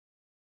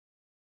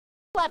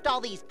left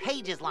all these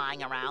pages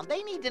lying around.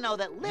 They need to know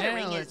that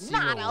littering is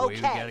not okay.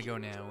 We gotta go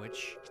now,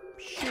 which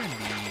shouldn't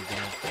be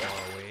that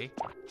far away.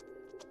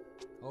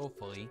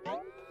 Hopefully.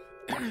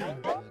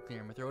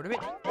 Clear my throat a bit.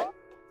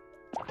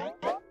 And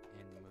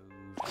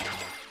move to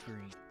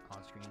screen,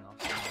 on screen, off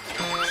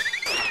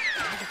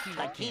screen.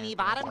 Bikini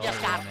Bottom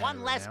just got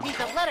one less piece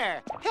of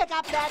litter. Pick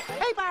up that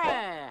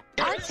paper!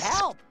 Let's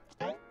help!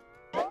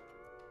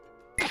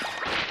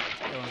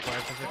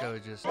 I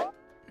was just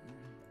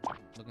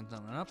looking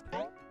something up,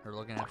 or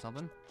looking at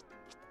something.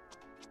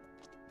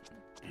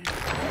 Pretty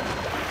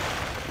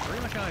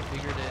much how I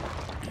figured it.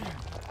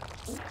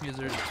 Because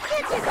there's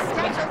Kids'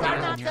 extensions are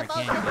not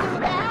supposed to do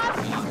that!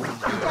 He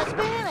just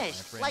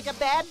vanished, like a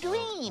bad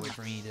dream. Wait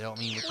for me to help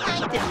me with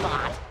Plankton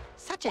Bot!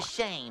 Such a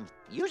shame.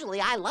 Usually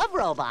I love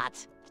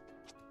robots.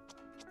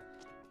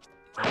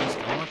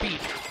 I'll repeat.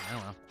 I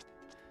don't know.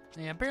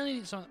 Yeah, apparently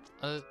the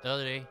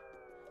other day,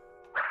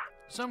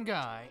 some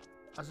guy,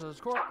 I was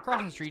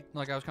crossing the street,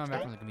 like I was coming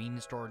back from the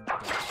convenience store,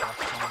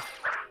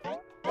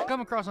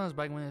 come across on his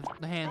bike when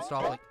the hand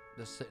stopped, like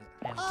the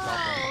hand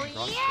stopped.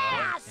 Oh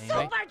yeah,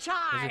 anyway,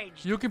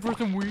 supercharged! You looking for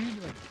some weed?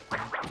 Like,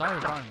 so I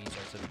was on me, so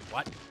I said,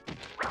 what?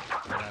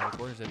 And of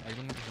course, I said, are you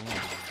looking for some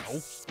weed? No.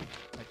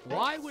 Like,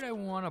 why would I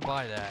want to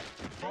buy that?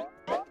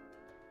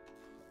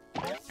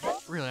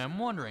 Really, I'm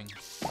wondering.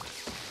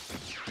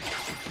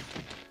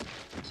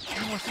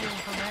 You want to see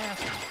from the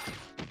ass?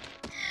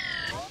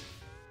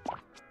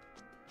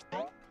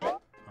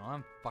 Oh,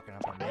 I'm fucking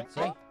up on that,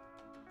 see?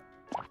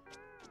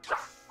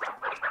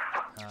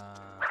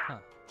 Huh.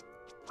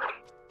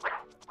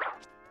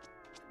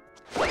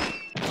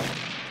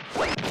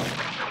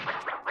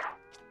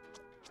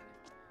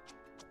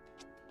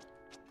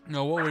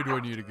 Now, what way do I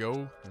need to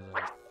go?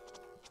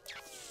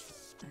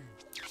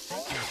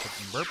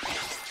 Burp.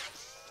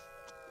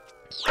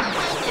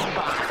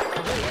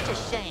 Such a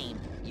shame.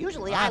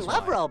 Usually I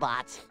love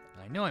robots.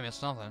 I knew I missed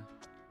something.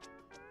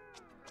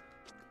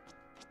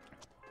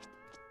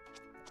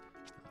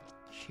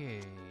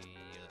 Okay,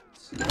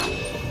 let's see.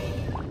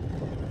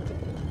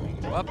 We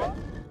go up.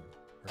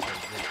 It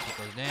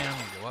goes down.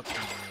 We go up.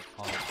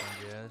 All that fun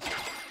jazz.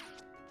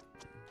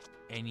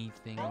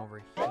 Anything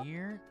over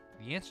here?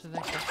 The answer to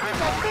that question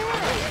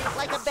is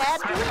like a bad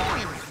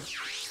dream.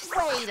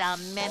 Wait a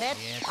minute.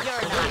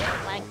 You're not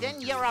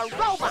Plankton. You're a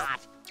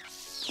robot.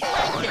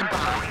 Plankton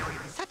Bot.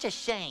 Such a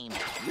shame.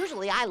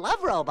 Usually I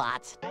love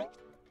robots. I'm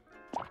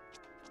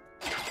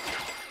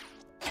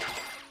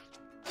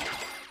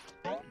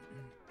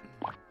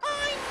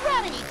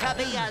ready to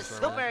be a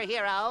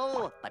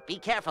superhero. But be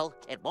careful.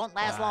 It won't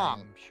last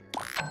long. I'm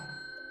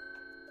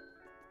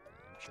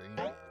sure you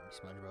will,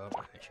 SpongeBob.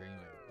 I'm sure you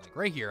will. Like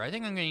right here. I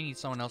think I'm gonna need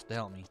someone else to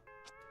help me.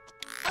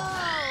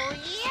 Oh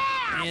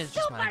yeah! It's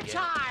just my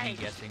Supercharged!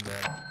 guessing,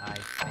 but I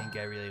think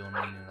I really will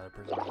need another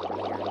person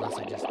over here, unless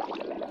I just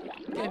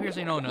get up here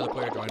saying, no, another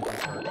player joined, please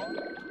start.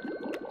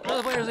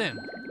 Another player's in.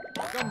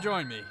 Come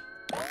join me.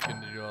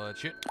 Couldn't do all that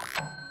shit.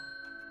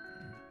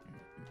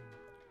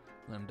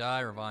 Let him die,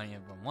 revive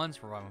him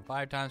once, revive him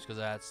 5 times, because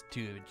that's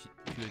two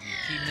of the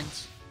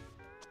achievements.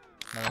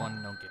 Another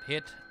one, don't get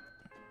hit.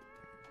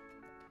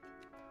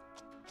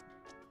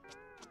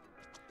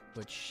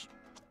 Which,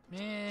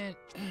 man,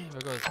 if I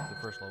go to the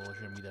first level, it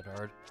shouldn't be that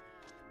hard.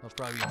 I'll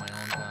probably be on my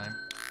own time.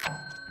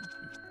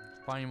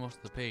 Finding most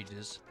of the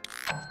pages.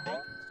 It's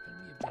gonna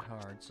be a bit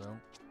hard, so.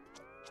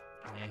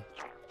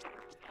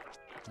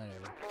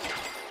 Whatever.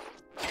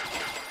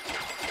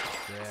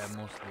 Grab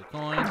most of the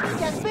coins.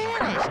 Just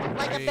vanished,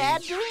 like a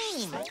bad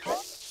dream.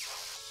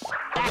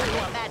 Back to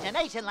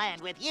imagination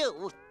land with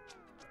you.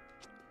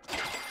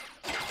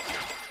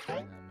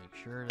 Make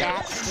sure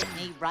that hit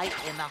me right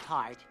in the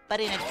heart,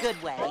 but in a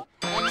good way.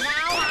 And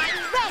now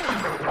I'm ready.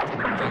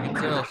 I can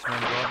tell,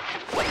 SpongeBob.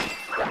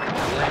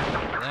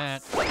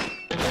 That.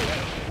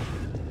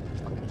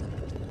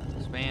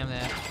 Spam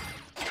that.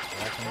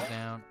 Back them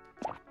down.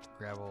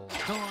 Grab all the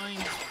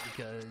coins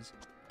because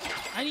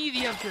I need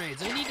the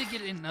upgrades. I need to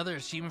get another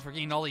achievement for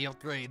getting all the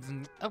upgrades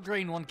and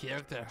upgrading one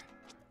character.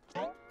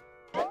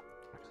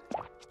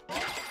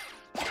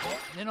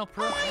 Then I'll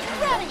I'm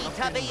ready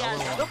to be a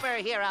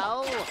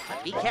superhero.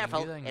 But be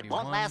careful, it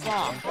won't last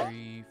long. 2,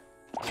 3,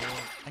 4.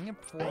 I can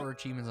get 4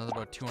 achievements. That's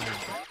about 200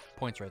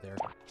 points right there.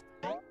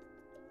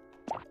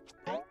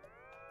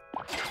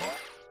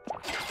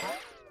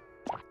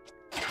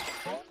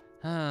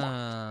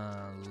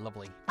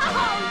 Lovely.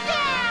 Oh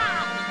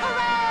yeah!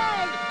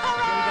 Hooray!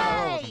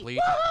 Hooray! Complete.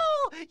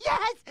 Woohoo!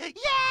 Yes!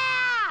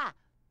 Yeah!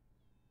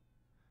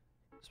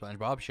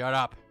 SpongeBob, shut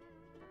up.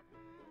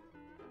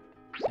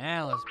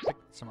 Now let's pick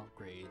some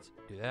upgrades.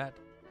 Do that.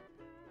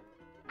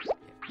 It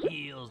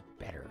feels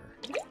better.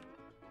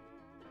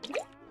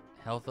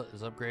 Health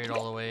is upgraded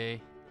all the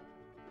way.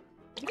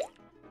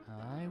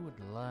 I would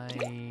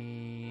like...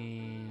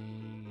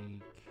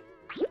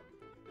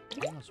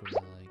 What else would I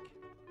like?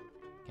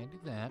 Can't do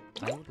that.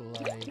 I would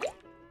like...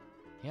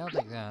 Yeah, I'll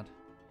take that.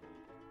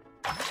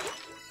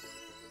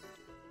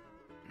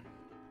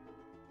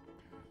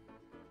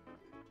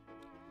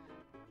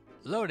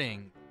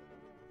 Loading.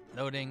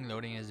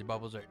 Loading as the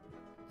bubbles are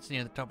It's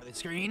near the top of the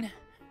screen.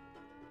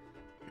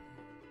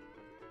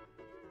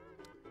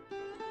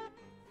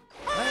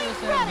 Alright, let's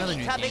have another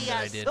new Ready to game be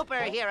that a I did.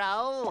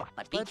 superhero,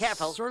 but be That's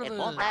careful, sort of it a-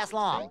 won't last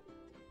long.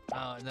 That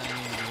I'm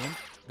doing.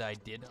 That I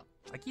did.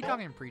 I keep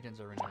talking in pretense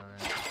every now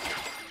and then.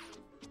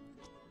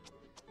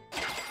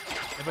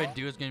 If I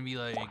do, it's gonna be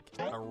like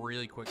a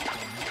really quick thing.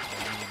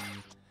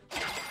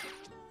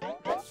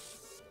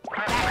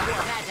 Back to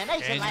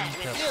imagination land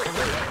with you.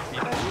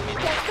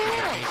 Just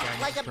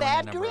finished, like a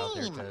bad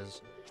dream.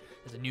 Because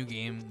it's a new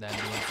game that I'm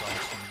doing, so I'm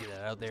just gonna get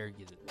that out there,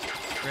 get it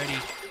ready.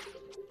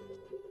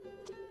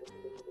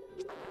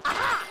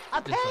 Aha!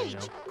 A Just so you page!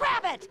 know.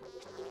 Grab it!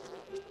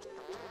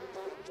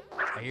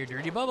 I hear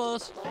dirty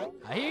bubbles.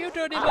 I hear you,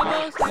 dirty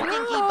bubbles. Stinky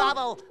Hello.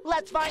 bubble!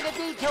 Let's find a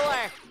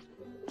detour!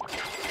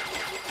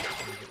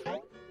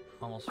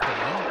 Almost full.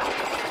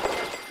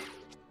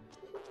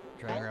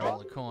 Try and grab all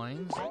the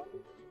coins.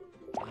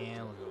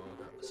 And we'll go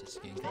across this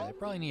game because I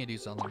probably need to do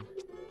something.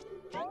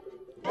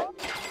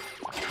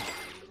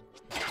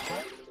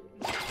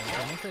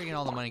 Okay, make sure I get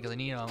all the money because I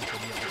need them for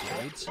the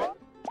upgrades.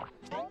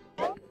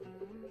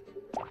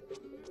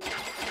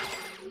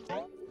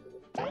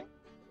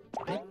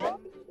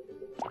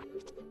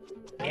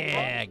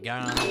 Yeah,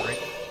 got on right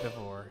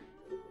before.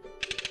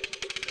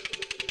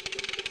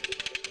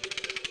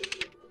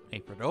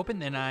 Wait for it to open,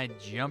 then I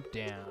jump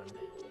down.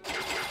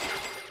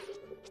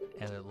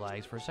 And it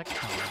lags for a second.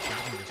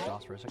 Oh, it just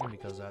stops for a second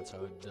because that's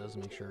how it does.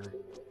 Make sure.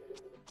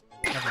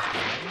 There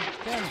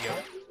we go.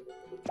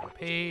 Got a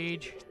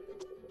page.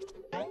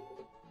 Go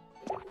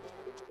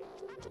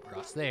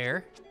across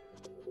there.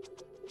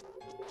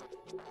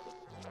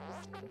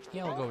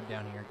 Yeah, we'll go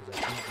down here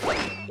because I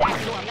think.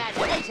 Back to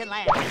imagination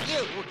land with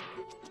you!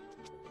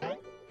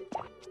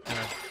 And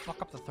I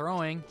fuck up the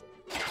throwing.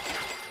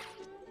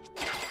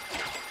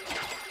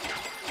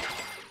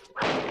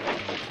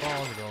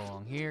 Balls to go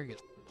along here.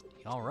 Get.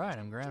 All right,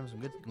 I'm grabbing some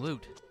good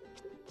loot,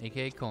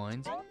 aka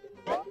coins.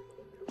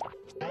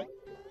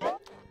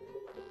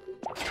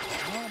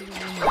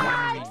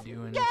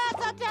 Gas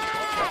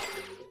attack!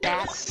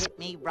 That hit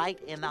me right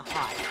in the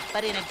heart,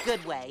 but in a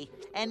good way.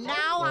 And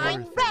now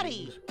I'm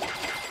ready!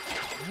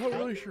 I'm not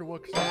really sure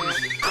what kind.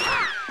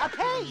 Aha! A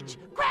page!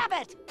 Grab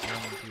it!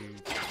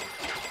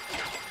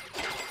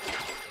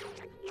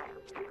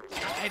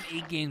 I have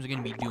 8 games I'm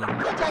gonna be doing.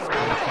 We just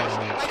finished!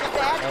 Like a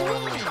bad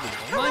dream!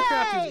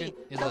 Minecraft Hooray!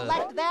 is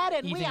Collect that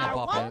and easy we thing to are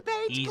pop one in.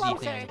 page Easy closer!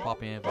 thing I can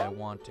pop in if I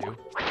want to.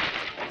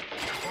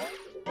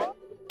 I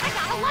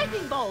got a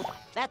lightning bolt!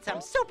 That's some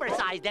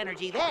supersized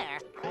energy there!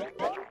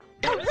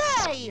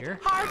 Hooray! Here.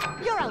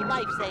 Heart, you're a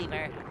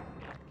lifesaver!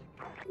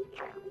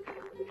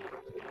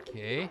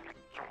 Okay.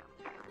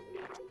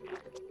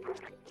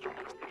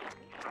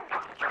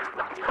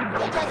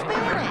 We just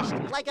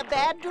finished! Like a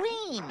bad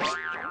dream!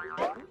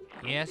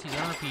 Yes, he's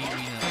on repeat.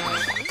 We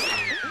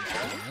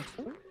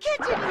know.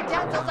 Kitchen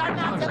utensils are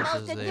not What else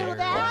supposed is to there do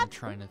that! I'm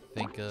trying to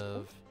think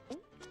of.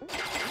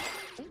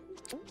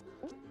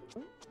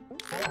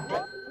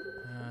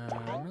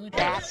 I'm really trying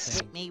That to hit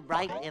think. me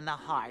right in the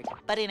heart,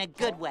 but in a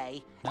good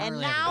way. Not And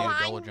really have to now do a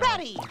I'm double jump.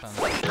 ready! Sometimes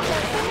We just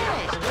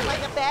finished!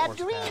 Like a bad Force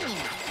dream!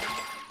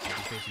 If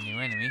you face a new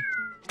enemy.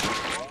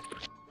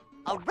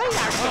 A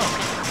radar station!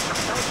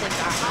 Those things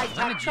are high-tech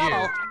Look at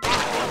trouble! you. Back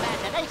to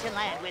imagination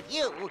land with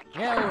you!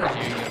 Yeah, where's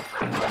you?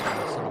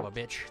 You son of a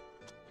bitch.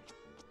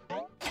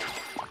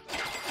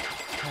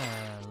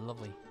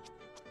 Lovely.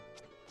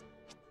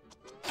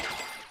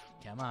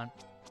 Come on.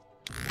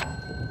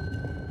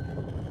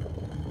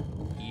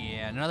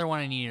 Yeah, another one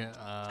I need.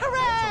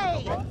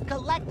 Hooray!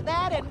 Collect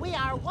that and we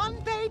are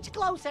one page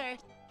closer!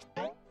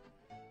 Some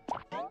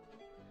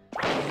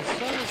of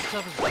this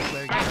stuff is like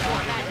very Back to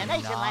good.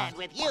 imagination land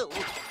with you!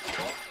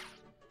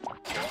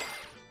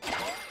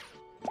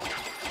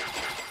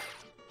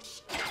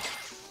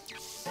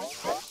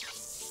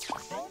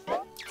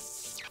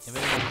 If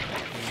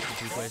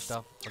it is play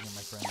stuff, look at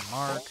my friend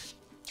Mark.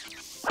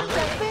 We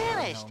just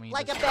finished! No, me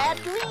Like a just bad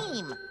finished.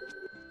 dream!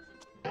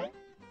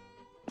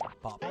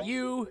 Pop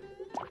you.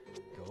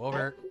 Go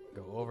over.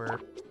 Go over.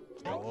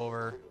 Go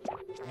over.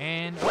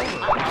 And over. Look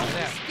at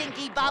that.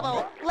 Stinky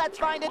bubble! Let's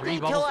find a Three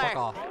bubbles, fuck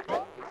detour! off.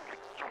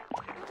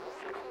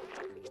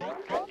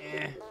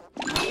 Eh.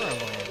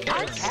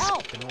 Can't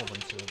help.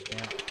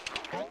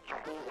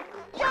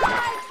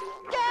 Yikes!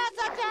 Gas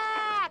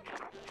attack!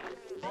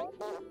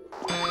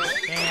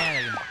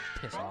 And I can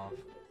piss off.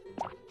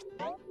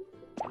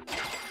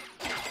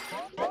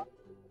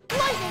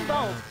 Lightning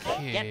bolt!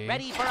 Okay. Get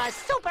ready for a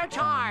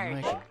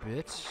supercharge! Nice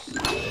bits. This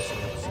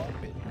looks a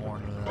bit more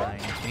in line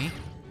with me.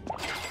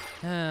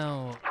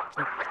 Oh.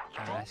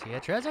 I see a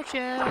treasure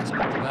chest.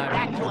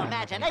 Back to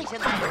imagination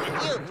land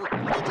with you!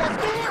 We just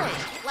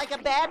finished! Like a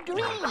bad dream!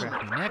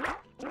 Crack me neck.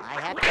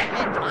 I have to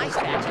admit, my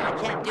spatula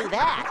can't do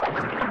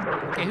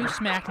that! Okay, who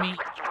smacked me?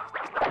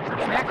 Who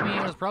smacked me?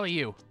 It was probably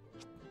you.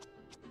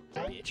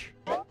 Bitch.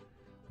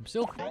 I'm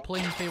still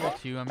playing Fable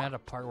 2. I'm at a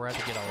part where I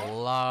have to get a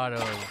lot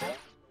of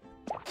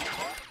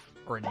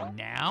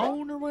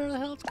renown, or whatever the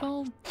hell it's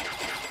called.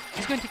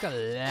 It's gonna take a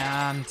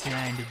long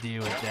time to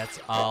do it. That's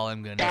all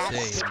I'm gonna That's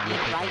say. It's gonna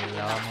take right a in the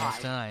long heart,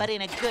 time. but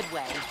in a good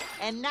way.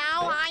 And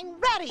now I'm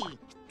ready.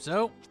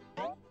 So,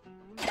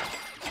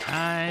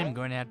 I'm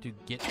going to have to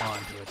get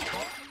onto it.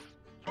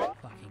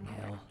 Fucking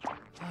hell.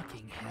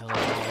 Fucking hell.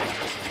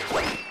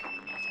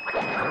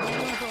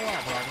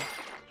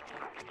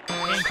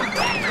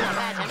 Back to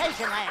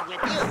imagination land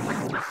with you.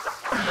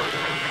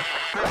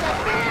 Just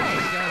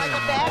vanished like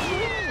a bad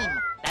dream.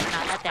 Better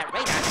not let that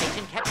radar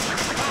station catch me in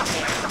the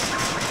crosshairs.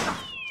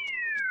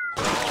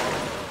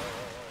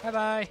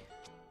 Bye-bye.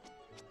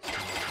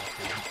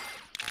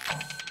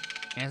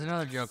 And it's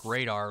another joke,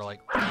 radar,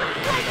 like... Get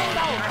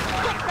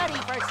ready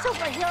for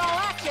superhero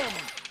action.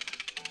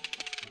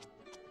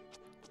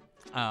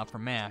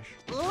 From MASH.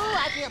 Ooh,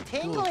 I feel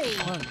tingly.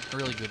 A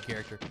really good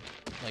character.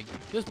 Like,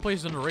 this place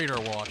is under radar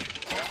watch.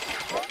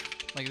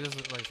 Like, this is,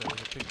 like I said,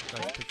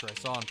 there's a picture I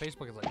saw on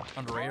Facebook. It's like,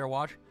 under radar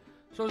watch.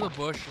 So there's a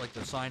bush, like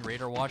the sign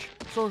radar watch.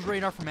 So there's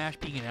radar from MASH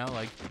peeking out,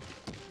 like,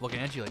 looking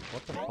at you like,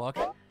 what the fuck?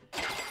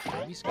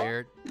 Don't be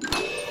scared.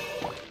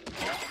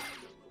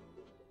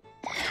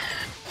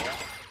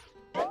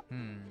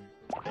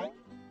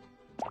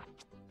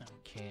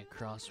 Okay,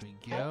 across we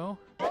go.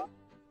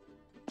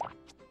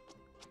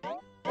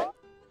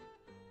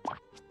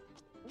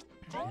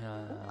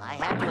 I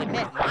have to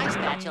admit, my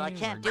spatula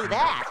can't do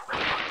that.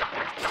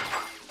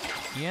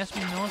 Yes,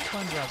 we know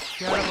SpongeBob.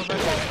 Shut up about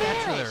Just that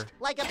spatula. vanished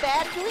like a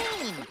bad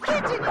dream.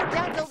 Kitchen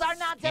utensils are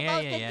not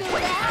supposed to do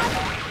that.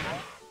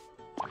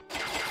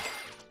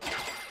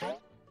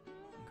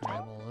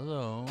 Grab all of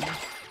those.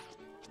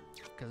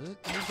 Because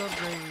this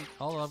upgrade,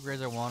 all the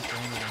upgrades I want for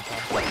him is going to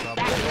cost me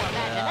Back to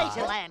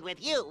imagination land with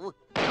you.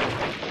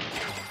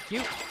 Thank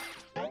you.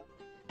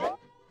 Got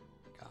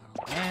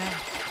all that.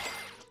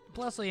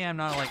 Plus, yeah, I'm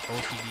not like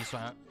OCD, so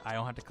I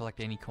don't have to collect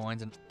any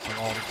coins and for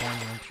all the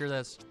coins. And I'm sure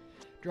that's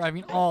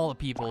driving all the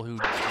people who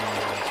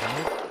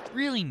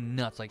really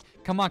nuts. Like,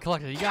 come on,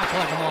 collect it. You gotta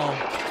collect them all.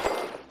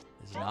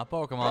 This is not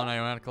Pokemon. I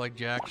don't have to collect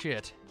jack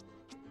shit.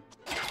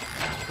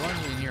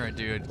 Coins in here,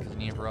 dude, because I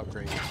need for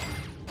upgrades.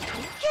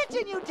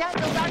 Kitchen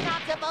utensils are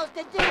not supposed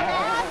to do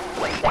that.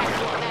 Back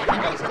to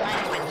imagination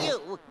land with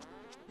you.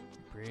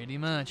 Pretty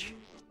much.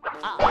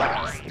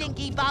 Uh-oh,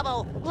 Stinky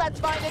Bubble. Let's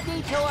find a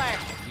detour.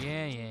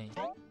 Yeah.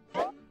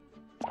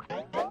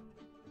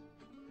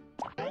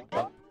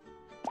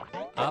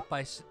 Up,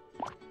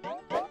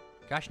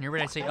 gosh, never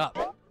did I say up.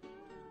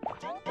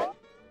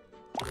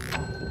 Give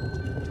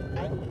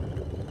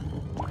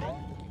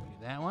me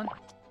that one.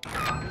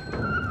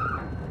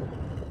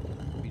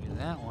 We do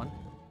that one.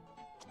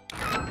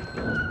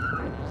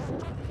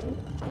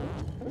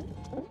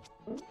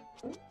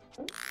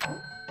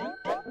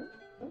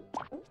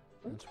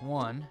 That's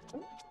one.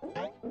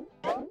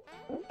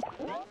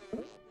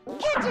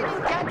 Kitchen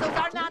utensils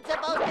are not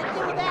supposed to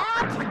do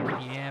that.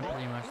 Yeah,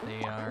 pretty much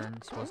they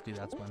aren't supposed to do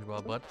that,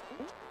 SpongeBob, but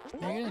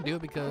they're gonna do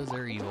it because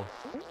they're evil.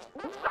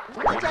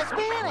 We just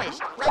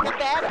vanished like a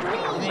bad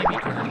dream. Maybe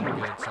turn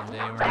good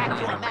someday. We're Back not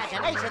to really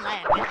imagination sure.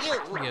 land with you.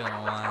 We'll get it in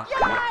a while.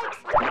 Yikes!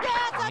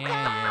 That's a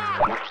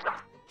Yeah.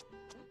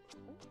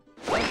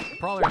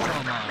 Probably are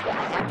some I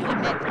have to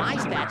admit, my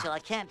spatula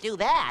can't do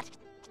that.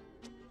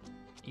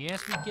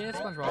 Yes, we get it,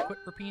 SpongeBob. Quit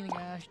repeating the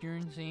gosh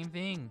darn same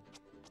thing.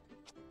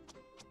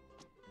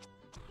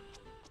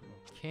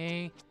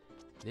 Okay.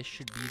 This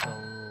should be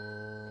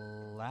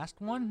the last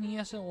one?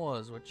 Yes, it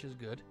was, which is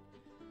good.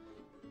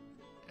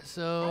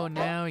 So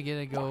now we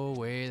gotta go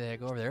way the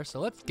heck over there. So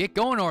let's get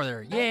going over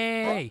there.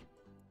 Yay!